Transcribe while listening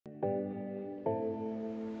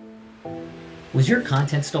Was your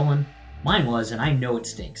content stolen? Mine was, and I know it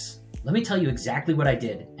stinks. Let me tell you exactly what I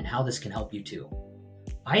did and how this can help you too.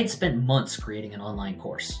 I had spent months creating an online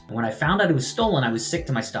course, and when I found out it was stolen, I was sick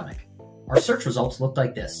to my stomach. Our search results looked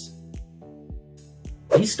like this.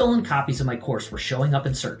 These stolen copies of my course were showing up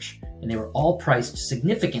in search, and they were all priced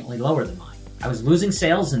significantly lower than mine. I was losing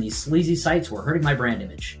sales, and these sleazy sites were hurting my brand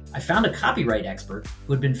image. I found a copyright expert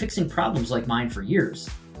who had been fixing problems like mine for years.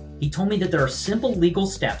 He told me that there are simple legal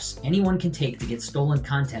steps anyone can take to get stolen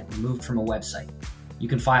content removed from a website. You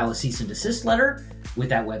can file a cease and desist letter with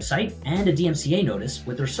that website and a DMCA notice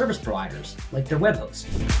with their service providers, like their web host.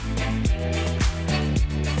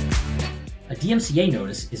 A DMCA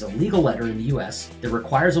notice is a legal letter in the US that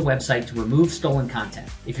requires a website to remove stolen content.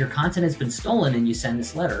 If your content has been stolen and you send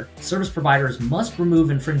this letter, service providers must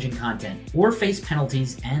remove infringing content or face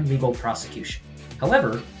penalties and legal prosecution.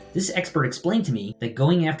 However, this expert explained to me that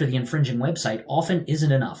going after the infringing website often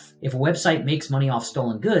isn't enough. If a website makes money off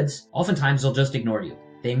stolen goods, oftentimes they'll just ignore you.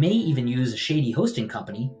 They may even use a shady hosting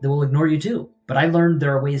company that will ignore you too. But I learned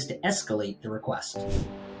there are ways to escalate the request.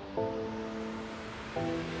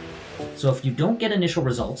 So if you don't get initial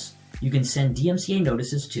results, you can send DMCA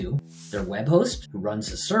notices to their web host, who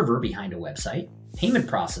runs a server behind a website, payment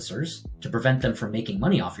processors, to prevent them from making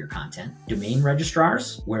money off your content, domain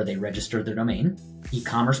registrars, where they register their domain,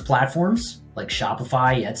 e-commerce platforms like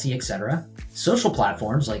Shopify, Etsy, etc., social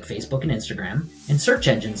platforms like Facebook and Instagram, and search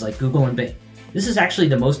engines like Google and Bing. This is actually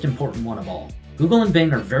the most important one of all. Google and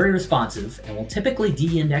Bing are very responsive and will typically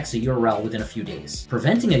de-index a URL within a few days.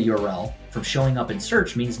 Preventing a URL from showing up in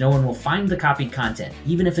search means no one will find the copied content,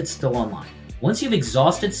 even if it's still online. Once you've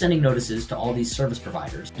exhausted sending notices to all these service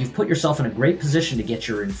providers, you've put yourself in a great position to get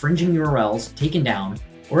your infringing URLs taken down,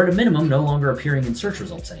 or at a minimum, no longer appearing in search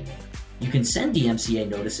results anymore. You can send DMCA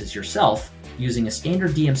notices yourself using a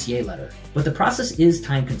standard DMCA letter, but the process is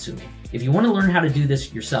time-consuming. If you want to learn how to do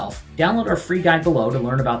this yourself, download our free guide below to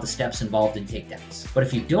learn about the steps involved in takedowns. But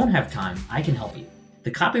if you don't have time, I can help you.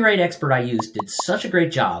 The copyright expert I used did such a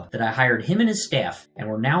great job that I hired him and his staff, and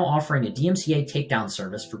we're now offering a DMCA takedown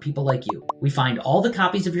service for people like you. We find all the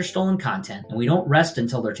copies of your stolen content, and we don't rest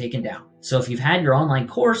until they're taken down. So if you've had your online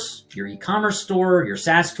course, your e-commerce store, your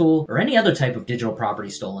SaaS tool, or any other type of digital property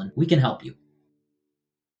stolen, we can help you.